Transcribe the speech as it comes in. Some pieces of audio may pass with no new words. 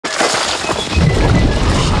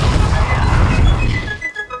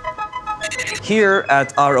Here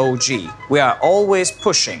at ROG, we are always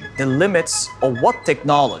pushing the limits of what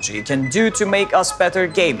technology can do to make us better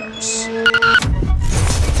gamers.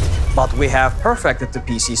 But we have perfected the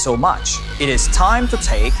PC so much, it is time to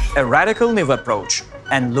take a radical new approach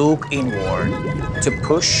and look inward to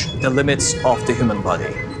push the limits of the human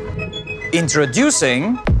body.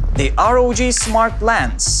 Introducing the ROG Smart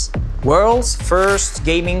Lens, world's first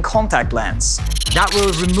gaming contact lens that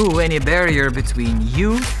will remove any barrier between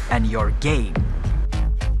you and your game.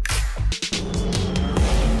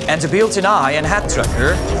 And the built-in eye and head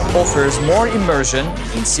tracker offers more immersion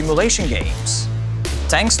in simulation games.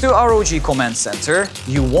 Thanks to ROG Command Center,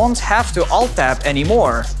 you won't have to alt-tab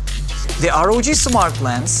anymore. The ROG Smart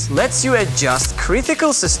Lens lets you adjust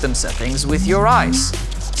critical system settings with your eyes,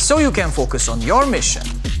 so you can focus on your mission.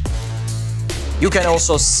 You can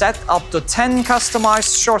also set up to 10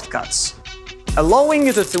 customized shortcuts, allowing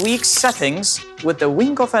you to tweak settings with the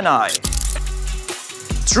wink of an eye.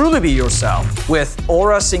 Truly be yourself with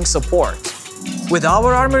Aura Sync support. With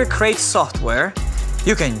our Armor Crate software,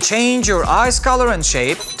 you can change your eye's color and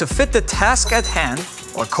shape to fit the task at hand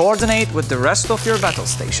or coordinate with the rest of your battle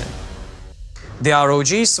station. The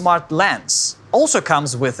ROG Smart Lens also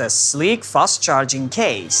comes with a sleek fast-charging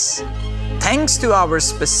case. Thanks to our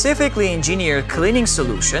specifically engineered cleaning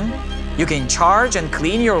solution, you can charge and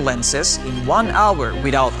clean your lenses in 1 hour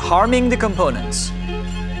without harming the components.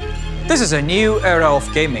 This is a new era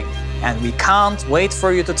of gaming, and we can't wait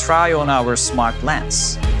for you to try on our Smart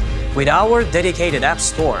Lens. With our dedicated app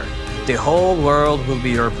store, the whole world will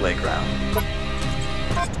be your playground.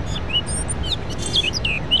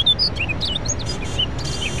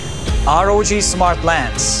 ROG Smart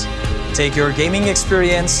Lens. Take your gaming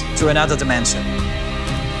experience to another dimension.